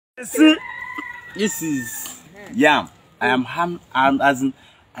See, this is yam. I am harvesting.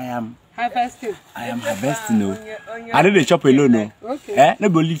 I am harvesting. No, I don't chop alone. No, okay.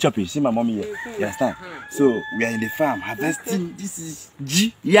 Nobody chopping. See my mommy here. You understand? So we are in the farm harvesting. This is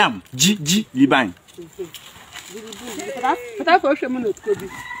yam. Liban.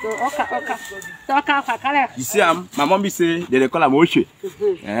 You see, my mommy say they call him Oshe.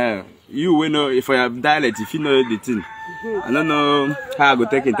 You will know if I have dialect, if you know the thing. I don't know how I go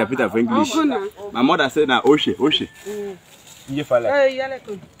take interpreter for English. My mother said now Oshe. You follow?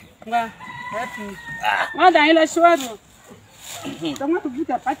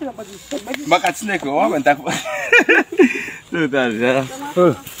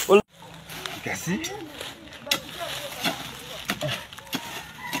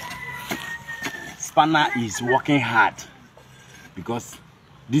 Spanner is working hard because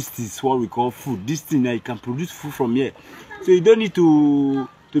this is what we call food. This thing you can produce food from here, so you don't need to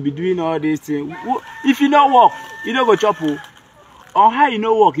be doing all these things. If you don't work, you don't go chop. Or how you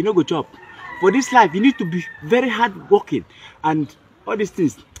know work, you don't go chop. For this life, you need to be very hard working and all these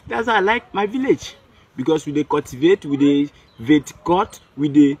things. That's why I like my village, because we dey cultivate, we dey vet cut, we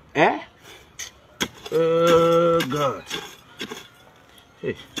dey God.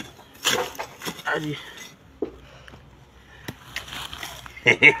 Hey.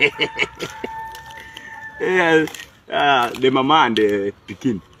 The mama and the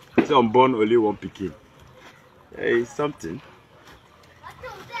pikin. So I'm born only one pikin. Hey, something.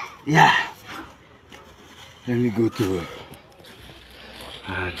 Yeah. Let me go to work.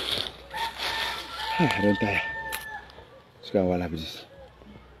 And I don't tire. Let's go and this.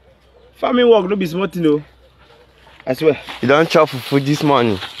 Farming work no be small thing, no. I swear. You don't chop food this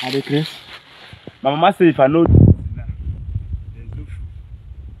morning. I declare. My mama say if I know there's no food.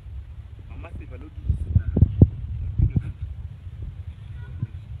 Mama say if I know this,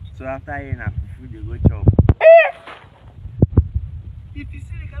 So after you have food, you go chop. If you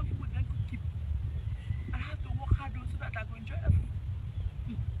see the kind of food that could keep, I have to work hard so that I go enjoy the food.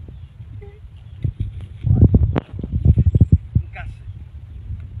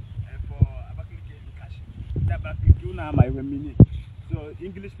 So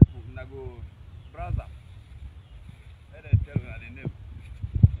English people now go browser. Let them tell you the name.